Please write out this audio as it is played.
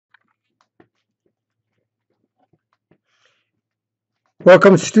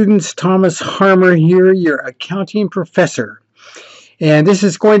Welcome students, Thomas Harmer here, your accounting professor. And this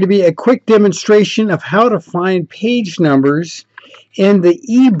is going to be a quick demonstration of how to find page numbers in the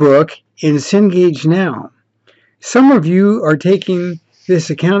ebook in Cengagenow. Some of you are taking this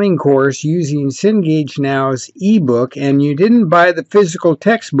accounting course using Cengagenow's ebook and you didn't buy the physical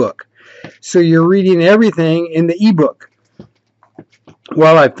textbook. So you're reading everything in the ebook.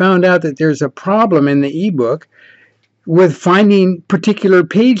 Well, I found out that there's a problem in the ebook with finding particular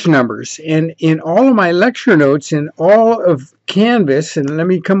page numbers, and in all of my lecture notes in all of Canvas, and let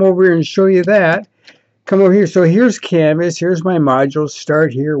me come over here and show you that. Come over here. So here's Canvas, here's my modules.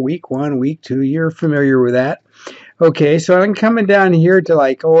 Start here, week 1, week 2. You're familiar with that. Okay, so I'm coming down here to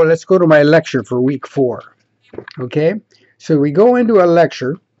let's go to my lecture for week 4. Okay, so we go into a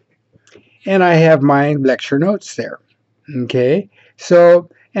lecture and I have my lecture notes there. Okay,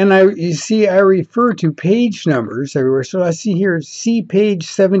 so you see I refer to page numbers everywhere. So I see here, see page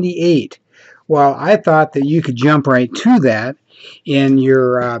 78. Well, I thought that you could jump right to that in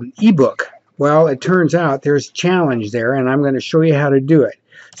your ebook. Well, it turns out there's a challenge there, and I'm going to show you how to do it.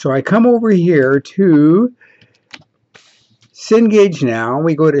 So I come over here to Cengagenow.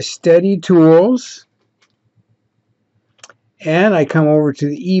 We go to Study Tools, and I come over to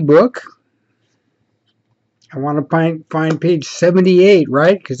the ebook. I want to find page 78,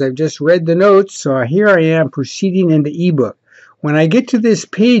 right? Because I've just read the notes. So here I am proceeding into ebook. When I get to this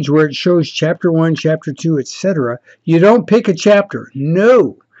page where it shows chapter 1, chapter 2, etc., you don't pick a chapter.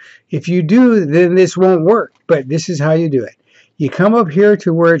 No. If you do, then this won't work. But this is how you do it. You come up here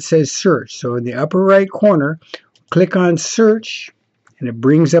to where it says search. So in the upper right corner, click on search, and it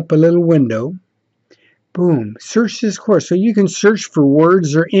brings up a little window. Boom. Search this course. So you can search for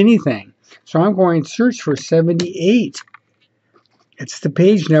words or anything. So I'm going to search for 78. It's the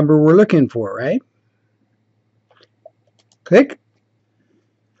page number we're looking for, right? Click.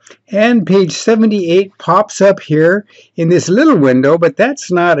 And page 78 pops up here in this little window, but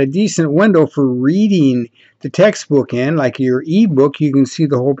that's not a decent window for reading the textbook in. Like your ebook, you can see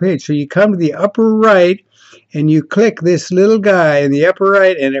the whole page. So you come to the upper right and you click this little guy in the upper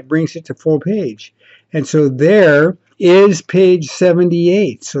right and it brings it to full page. And so there is page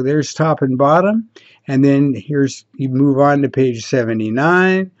 78. So there's top and bottom, and then you move on to page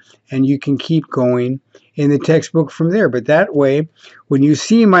 79, and you can keep going in the textbook from there. But that way, when you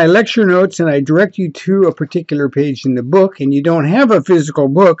see my lecture notes and I direct you to a particular page in the book and you don't have a physical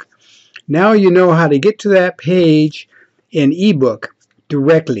book, now you know how to get to that page in ebook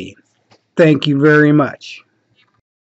directly. Thank you very much.